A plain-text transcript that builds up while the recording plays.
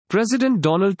President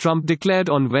Donald Trump declared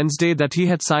on Wednesday that he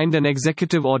had signed an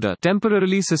executive order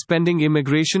temporarily suspending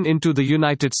immigration into the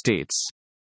United States.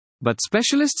 But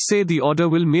specialists say the order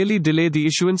will merely delay the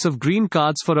issuance of green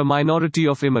cards for a minority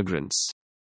of immigrants.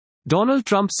 Donald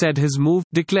Trump said his move,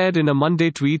 declared in a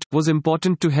Monday tweet, was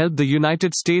important to help the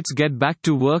United States get back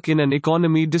to work in an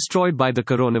economy destroyed by the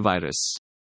coronavirus.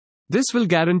 This will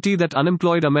guarantee that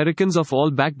unemployed Americans of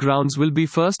all backgrounds will be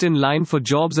first in line for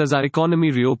jobs as our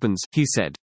economy reopens, he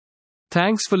said.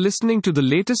 Thanks for listening to the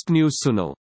latest News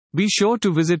Suno. Be sure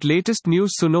to visit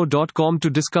latestnewssuno.com to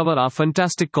discover our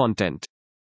fantastic content.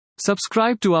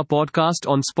 Subscribe to our podcast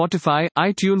on Spotify,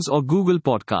 iTunes or Google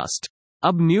Podcast.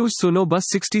 अब news सुनो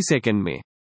बस 60 second में।